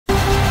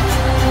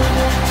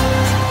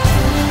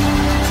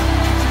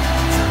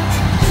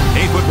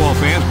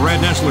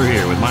Brad Nessler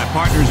here with my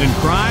partners in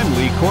crime,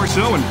 Lee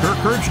Corso and Kirk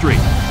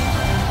Herbstreit.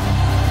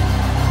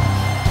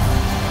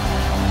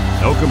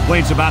 No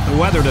complaints about the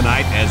weather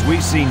tonight as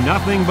we see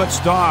nothing but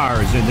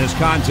stars in this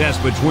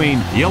contest between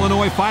the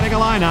Illinois Fighting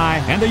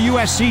Illini and the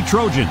USC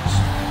Trojans.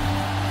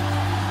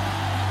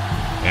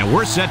 And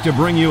we're set to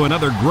bring you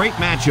another great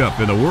matchup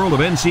in the world of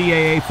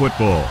NCAA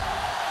football.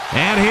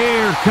 And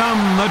here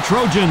come the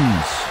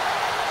Trojans.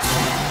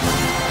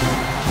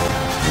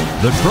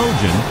 The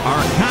Trojans are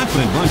a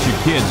confident bunch of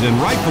kids, and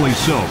rightfully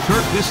so.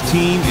 Kirk, this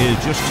team is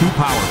just too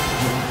powerful.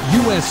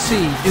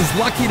 USC is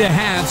lucky to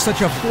have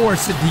such a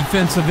force at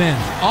defensive end.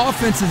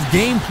 Offense is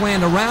game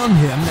planned around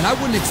him, and I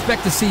wouldn't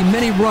expect to see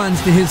many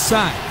runs to his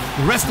side.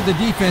 The rest of the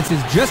defense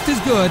is just as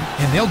good,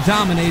 and they'll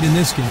dominate in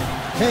this game.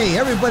 Hey,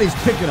 everybody's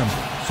picking them,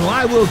 so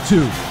I will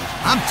too.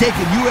 I'm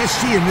taking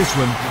USC in this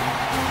one.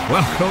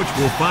 Well, Coach,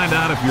 we'll find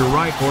out if you're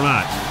right or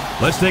not.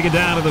 Let's take it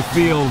down to the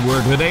field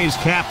where today's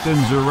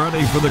captains are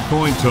ready for the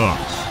coin toss.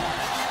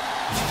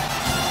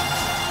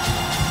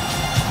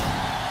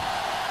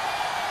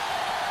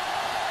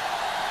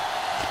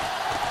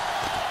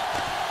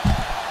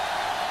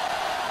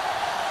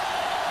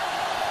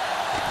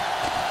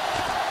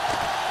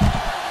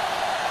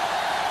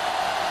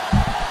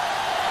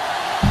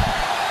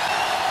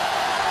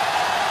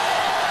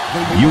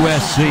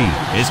 USC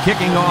is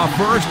kicking off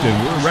first,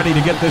 and we're ready to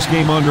get this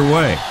game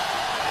underway.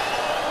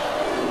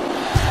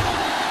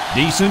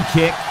 Decent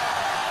kick.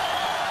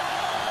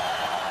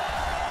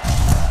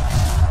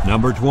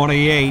 Number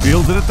 28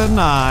 fields it at the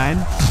 9.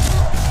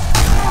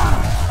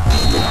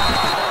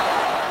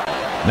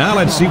 Now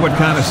let's see what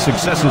kind of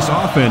success this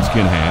offense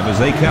can have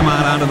as they come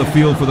out onto the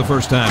field for the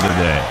first time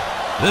today.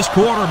 This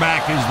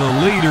quarterback is the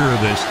leader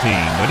of this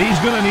team, but he's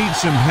going to need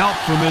some help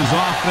from his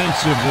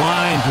offensive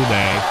line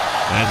today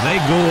as they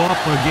go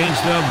up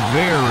against a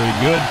very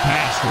good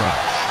pass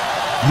rush.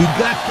 You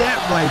got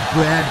that right,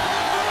 Brad.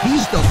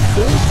 He's the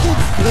focal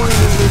point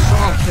in this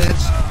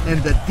offense,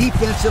 and the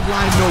defensive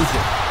line knows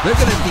it. They're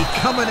going to be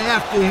coming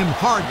after him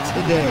hard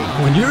today.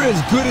 When you're as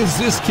good as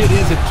this kid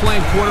is at playing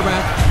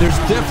quarterback, there's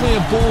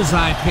definitely a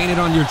bullseye painted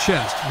on your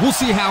chest. We'll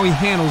see how he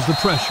handles the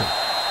pressure.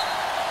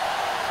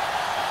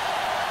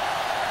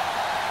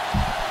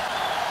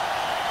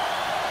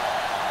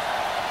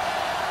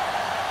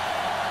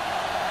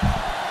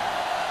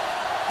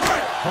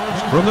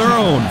 From their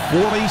own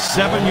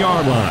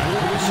 47-yard line,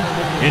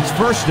 it's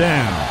first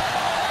down.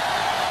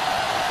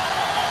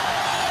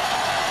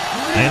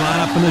 They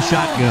line up in the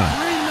shotgun.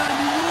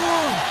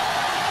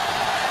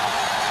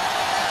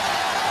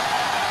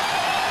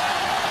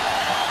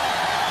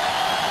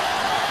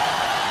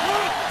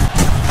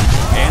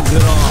 Hands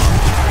it off.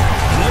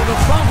 And there's a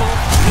fumble.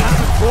 Now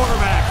the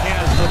quarterback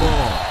has the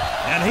ball.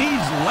 And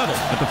he's level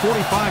at the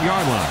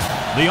 45-yard line.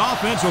 The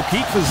offense will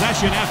keep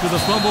possession after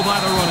the fumble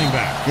by the running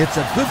back. It's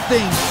a good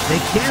thing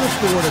they can't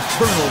afford a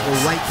turnover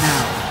right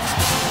now.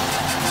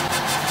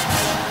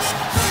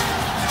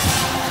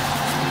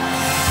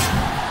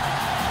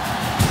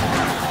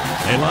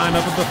 They line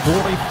up at the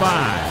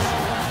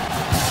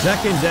 45.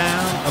 Second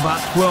down,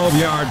 about 12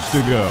 yards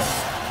to go.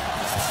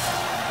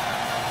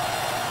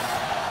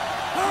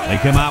 They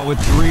come out with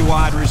 3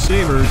 wide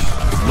receivers.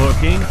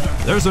 Looking.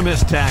 There's a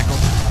missed tackle.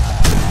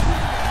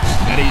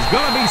 And he's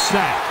going to be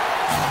sacked.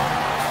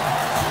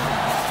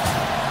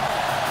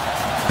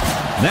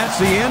 That's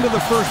the end of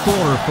the first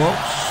quarter,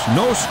 folks.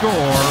 No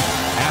score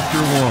after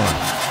 1.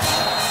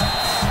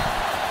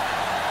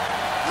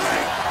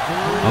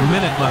 A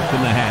minute left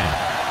in the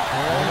half.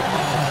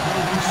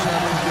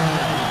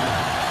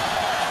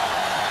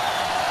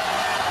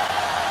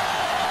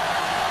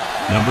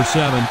 Number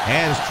 7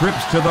 has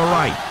trips to the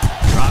right.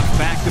 Drops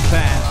back to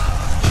pass.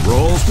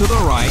 Rolls to the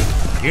right.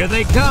 Here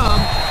they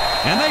come.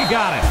 And they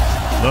got it.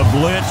 The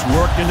blitz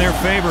worked in their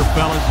favor,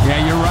 fellas.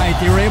 Yeah, you're right.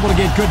 They were able to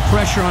get good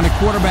pressure on the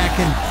quarterback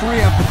and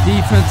free up a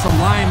defensive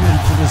lineman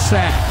for the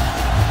sack.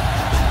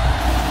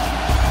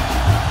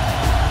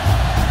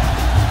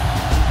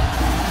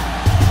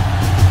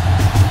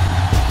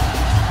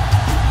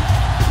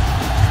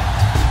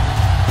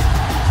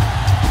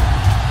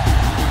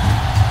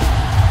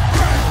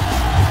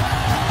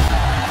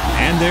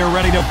 And they're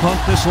ready to punt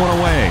this one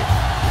away.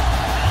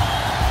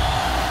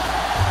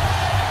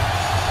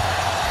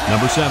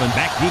 Number 7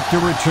 back deep to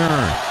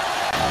return.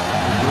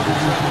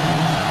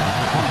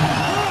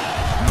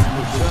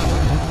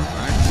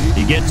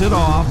 He gets it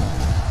off.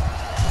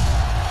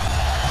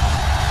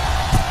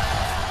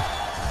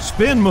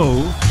 Spin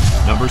move.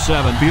 Number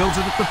 7 fields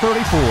it at the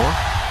 34.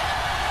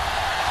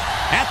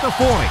 At the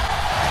 40.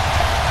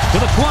 To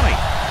the 20.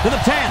 To the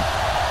 10.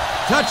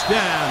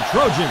 Touchdown,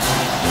 Trojans.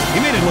 He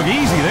made it look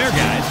easy there,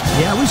 guys.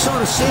 Yeah, we saw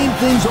the same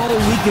things all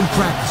week in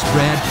practice,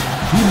 Brad.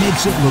 He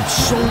makes it look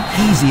so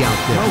easy out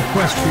there. No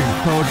question,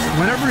 Coach.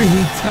 Whenever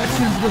he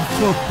touches the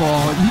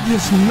football, you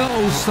just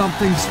know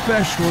something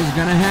special is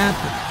going to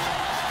happen.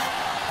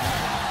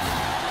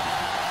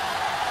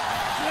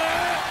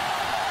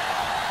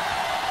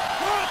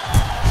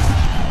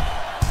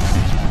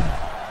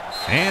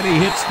 And he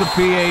hits gets the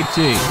PAT.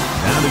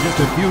 Down to just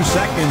a few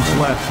seconds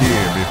left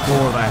here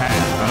before the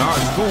half. And our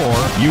score,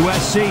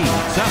 USC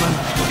 7,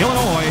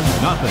 Illinois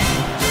nothing.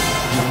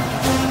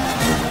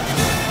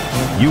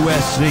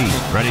 USC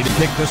ready to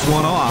kick this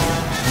one off.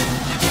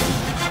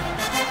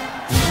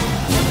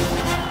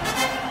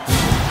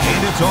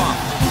 And it's off.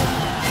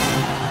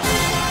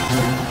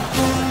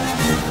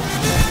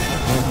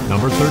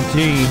 Number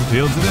 13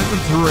 fields it at the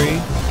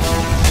 3.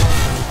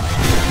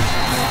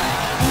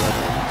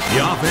 The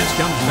offense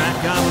comes back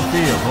on the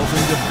field,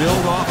 hoping to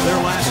build off their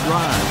last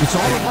drive. It's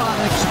all about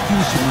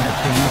execution, my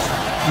friends.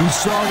 We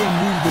saw them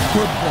move the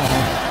football,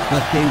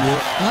 but they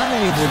were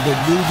unable to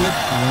move it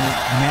when it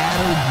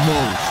mattered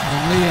most.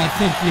 And Lee, I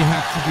think you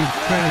have to give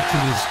credit to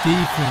this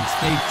defense.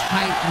 They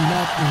tightened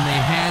up when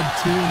they had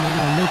to, and they're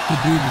going to look to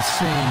do the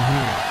same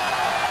here.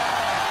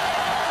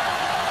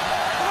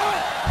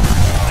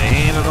 They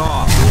hand it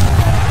off,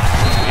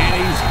 and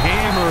he's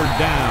hammered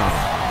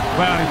down.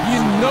 Well, you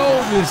know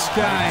this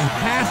guy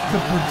has to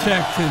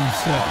protect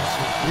himself.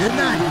 You're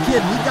not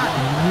kidding. He got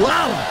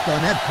walloped on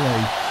that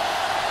play.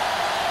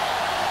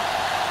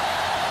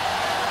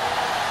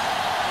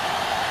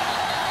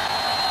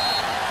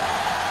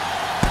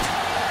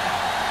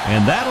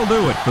 And that'll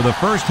do it for the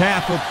first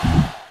half of...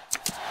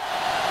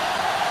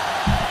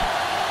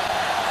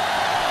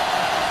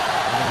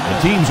 The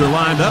teams are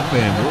lined up,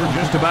 and we're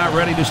just about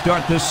ready to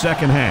start this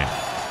second half.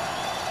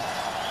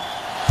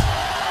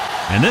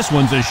 And this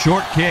one's a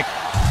short kick.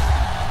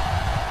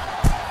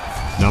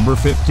 Number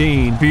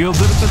 15 fields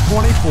it at the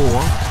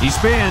 24. He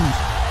spins.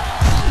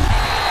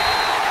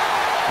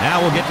 Now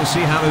we'll get to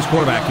see how this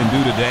quarterback can do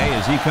today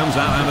as he comes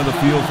out onto the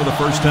field for the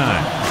first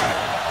time.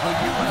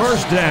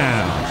 First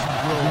down.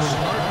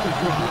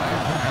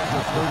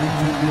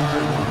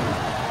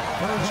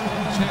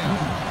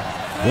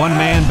 One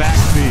man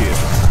backfield.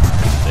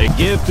 They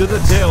give to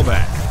the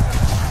tailback.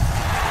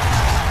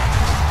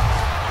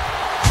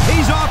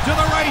 He's off to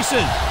the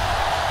races.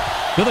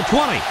 To the 20,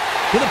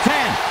 to the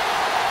 10.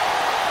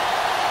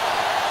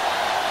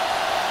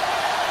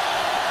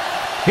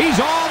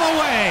 He's all the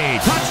way.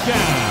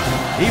 Touchdown.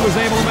 He was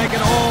able to make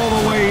it all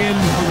the way in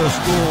for the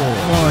score.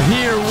 Well,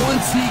 here,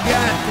 once he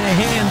got the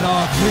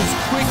handoff, his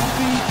quick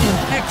feet and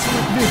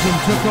excellent vision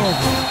took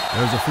over.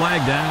 There's a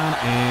flag down,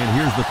 and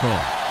here's the call.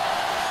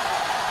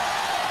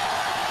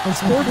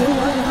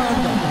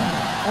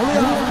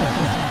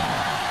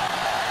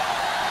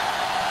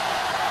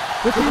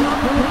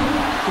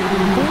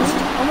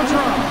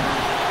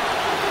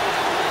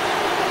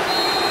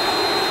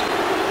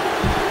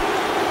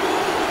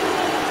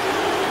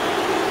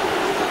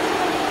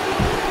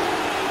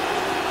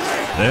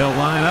 They'll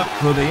line up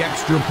for the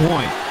extra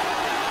point.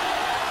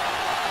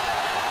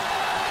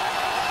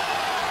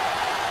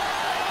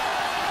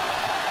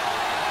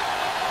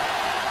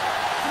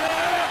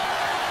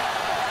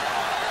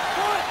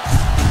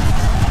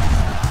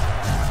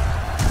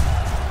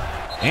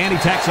 And he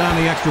tacks on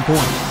the extra point.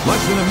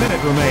 Less than a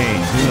minute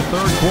remains in the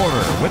third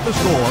quarter with the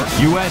score,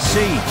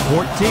 USC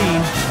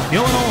 14,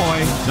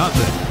 Illinois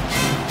nothing.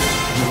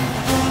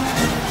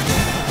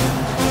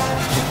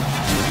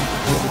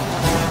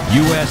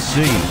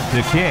 USC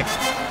to kick,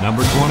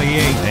 number 28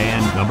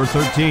 and number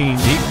 13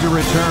 deep to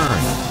return.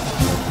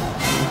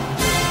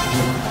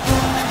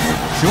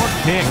 Short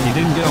kick, he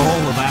didn't get a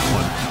hold of that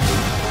one.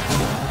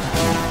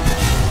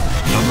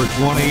 Number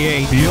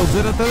 28 fields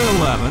it at the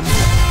 11.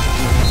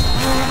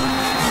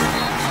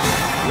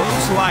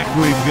 Looks like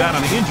we've got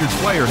an injured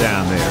player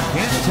down there.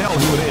 Can't tell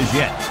who it is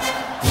yet.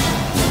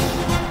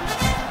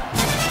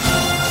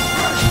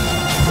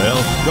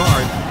 They'll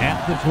start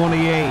at the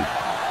 28.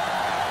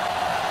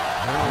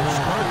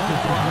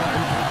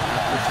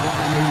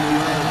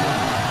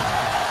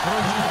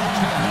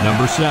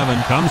 Number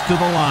 7 comes to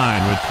the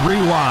line with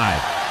 3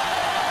 wide.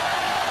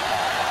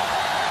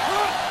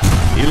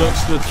 He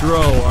looks to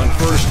throw on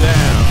first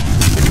down.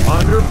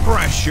 Under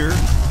pressure.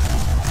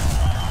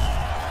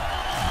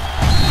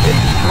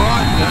 It's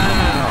brought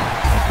down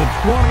at the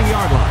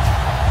 20-yard line.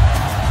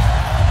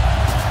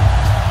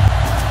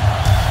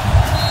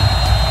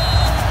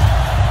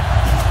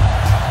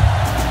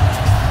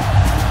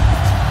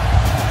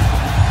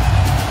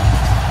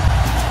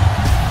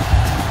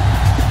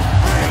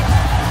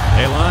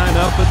 They line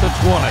up at the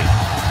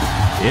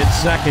 20. It's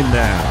second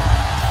down.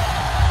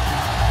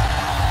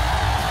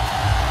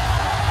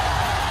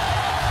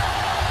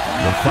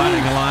 They're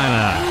fighting a line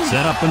out.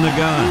 Set up in the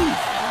gun.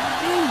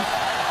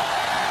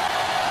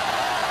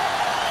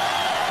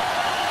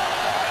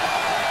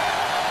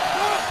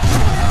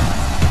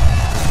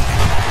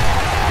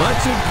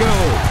 Lets it go.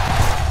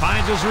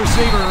 Finds his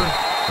receiver.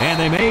 And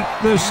they make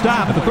the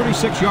stop at the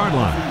 36-yard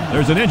line.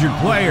 There's an injured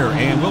player,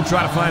 and we'll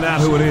try to find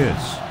out who it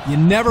is. You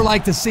never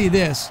like to see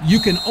this. You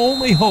can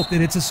only hope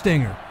that it's a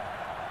stinger.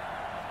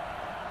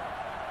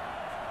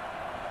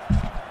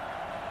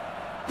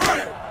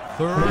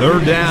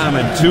 Third down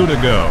and 2 to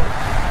go.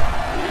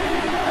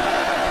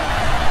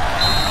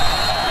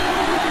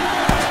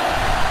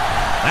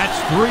 That's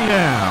 3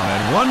 down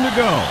and 1 to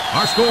go.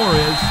 Our score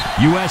is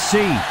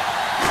USC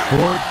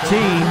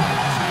 14,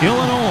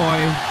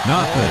 Illinois,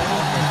 nothing.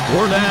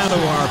 We're down to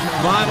our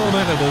final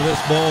minute of this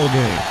ball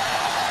game.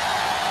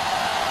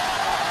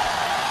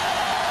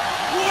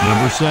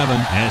 Number 7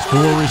 has 4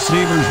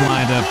 receivers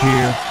lined up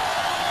here.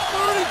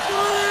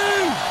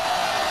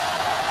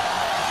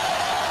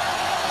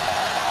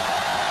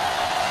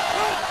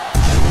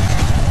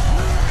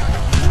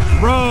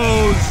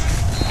 Throws,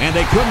 and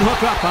they couldn't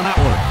hook up on that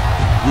one.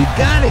 You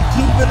got to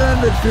keep it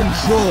under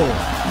control.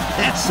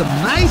 That's some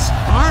nice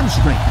arm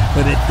strength,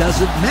 but it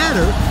doesn't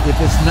matter if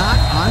it's not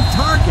on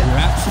target.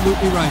 You're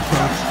absolutely right,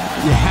 Coach.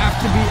 You have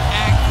to be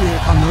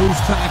accurate on those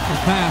type of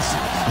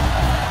passes.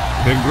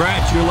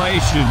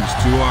 Congratulations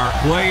to our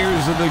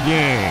players of the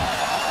game.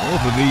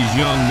 Both of these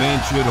young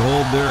men should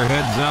hold their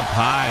heads up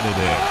high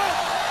today.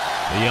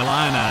 The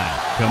Illini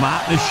come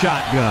out in the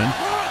shotgun.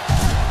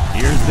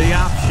 Here's the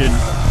option.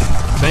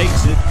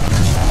 Fakes it.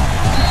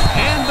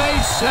 And they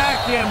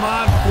sack him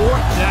on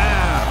 4th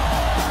down.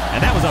 And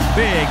that was a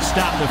big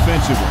stop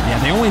defensively. Yeah,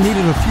 they only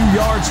needed a few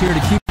yards here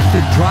to keep the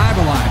drive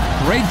alive.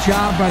 Great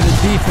job by the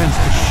defense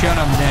to shut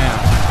them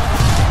down.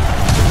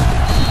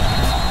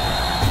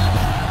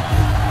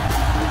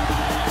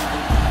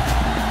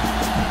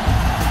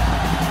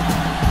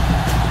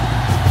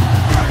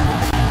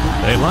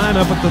 They line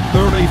up at the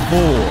 34.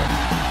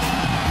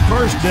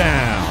 1st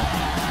down.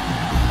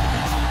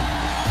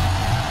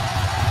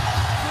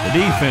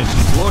 The defense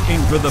is looking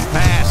for the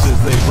pass as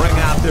they bring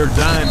out their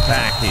dime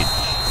package.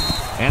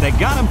 And they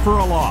got him for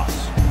a loss.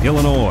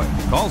 Illinois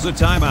calls a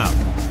timeout.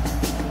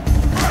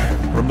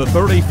 From the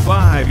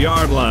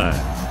 35-yard line,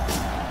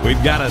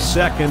 we've got a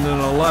 2nd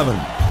and 11.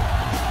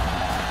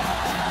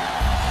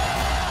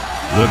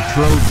 The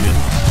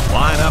Trojans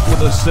line up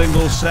with a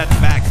single set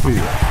backfield.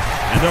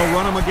 And they'll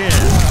run him again.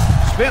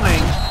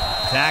 Spinning.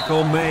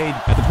 Tackle made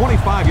at the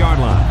 25-yard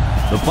line.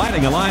 The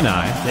Fighting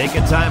Illini take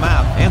a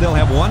timeout, and they'll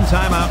have 1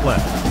 timeout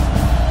left.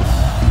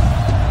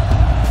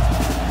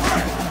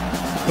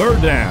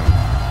 3rd down.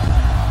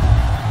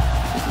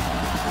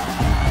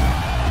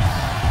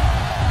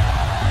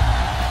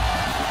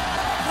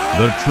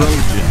 The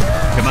Trojans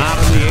come out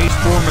in the ace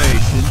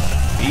formation.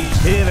 He's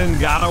hit and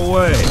got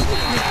away.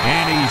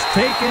 And he's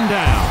taken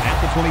down at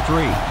the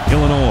 23.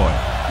 Illinois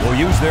will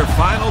use their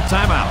final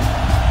timeout.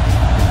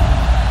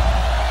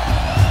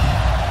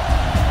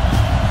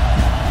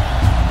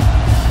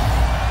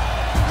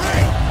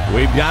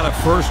 We've got a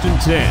 1st and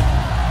 10.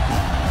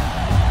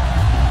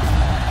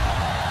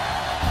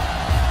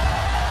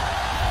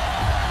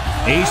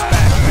 Ace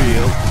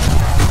backfield.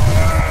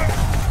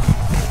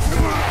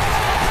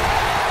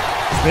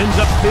 Spins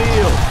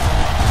upfield.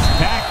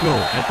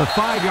 Tackle at the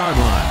 5-yard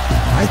line.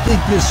 I think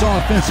this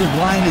offensive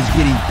line is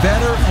getting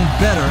better and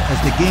better as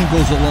the game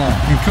goes along.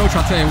 And, Coach,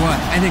 I'll tell you what,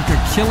 I think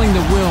they're killing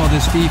the will of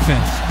this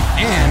defense.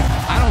 And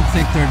I don't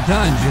think they're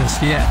done just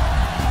yet.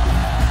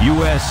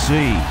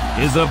 USC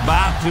is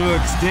about to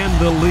extend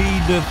the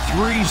lead to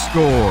 3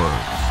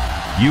 scores.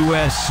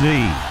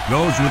 USC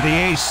goes with the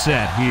ace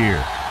set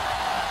here.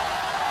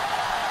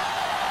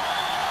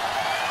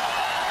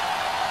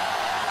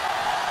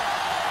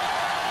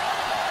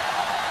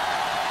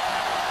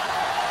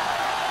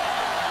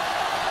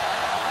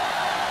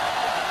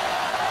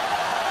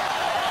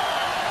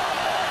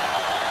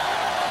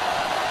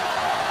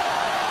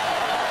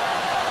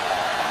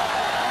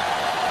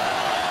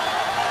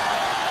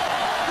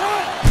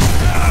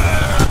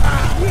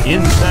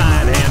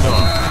 Inside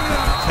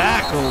handoff.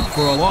 Tackled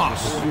for a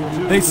loss.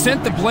 They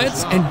sent the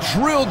blitz and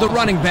drilled the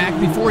running back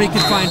before he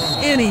could find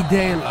any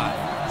daylight.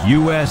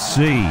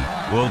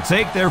 USC will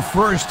take their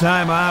first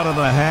time out of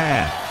the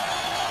half.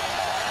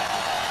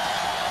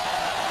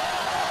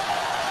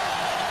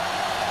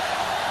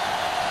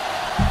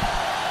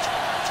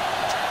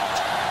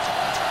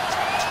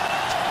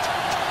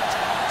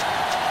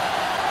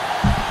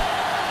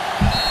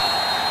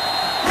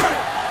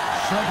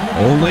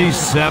 Only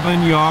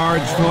 7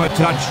 yards for a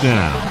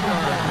touchdown.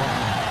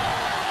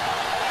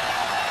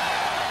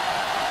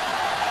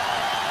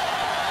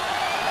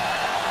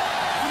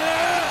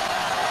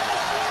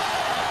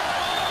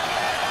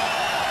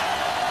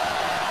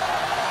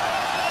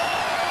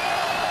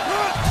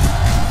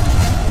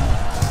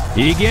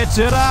 He gets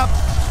it up,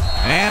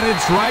 and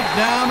it's right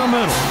down the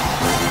middle.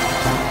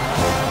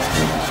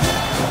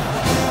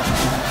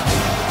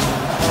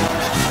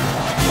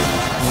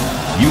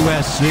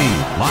 USC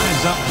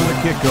lines up for the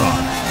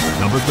kickoff.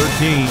 Number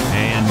 13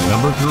 and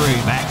number 3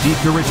 back deep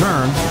to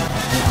return.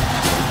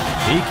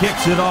 He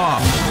kicks it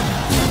off.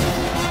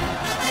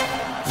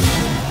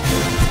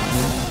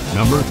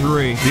 Number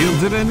 3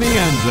 fields it in the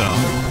end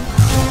zone.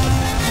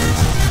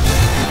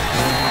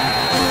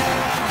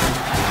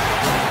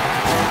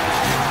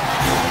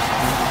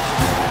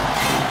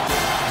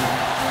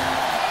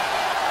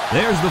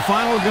 There's the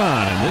final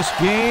gun, and this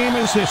game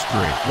is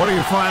history. What are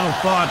your final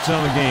thoughts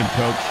on the game,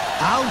 Coach?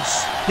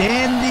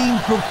 Outstanding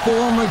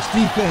performance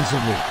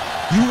defensively.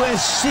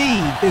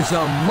 USC is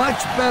a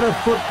much better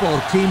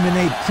football team than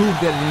they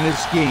proved it in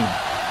this game.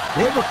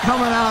 They were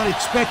coming out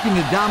expecting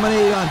to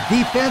dominate on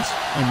defense,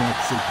 and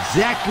that's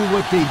exactly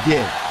what they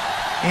did.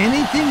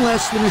 Anything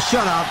less than a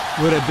shutout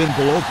would have been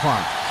below par.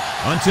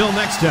 Until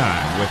next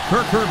time, with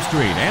Kirk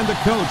Herbstreit and the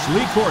coach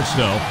Lee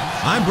Corso,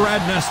 I'm Brad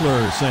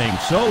Nessler saying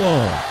so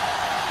long.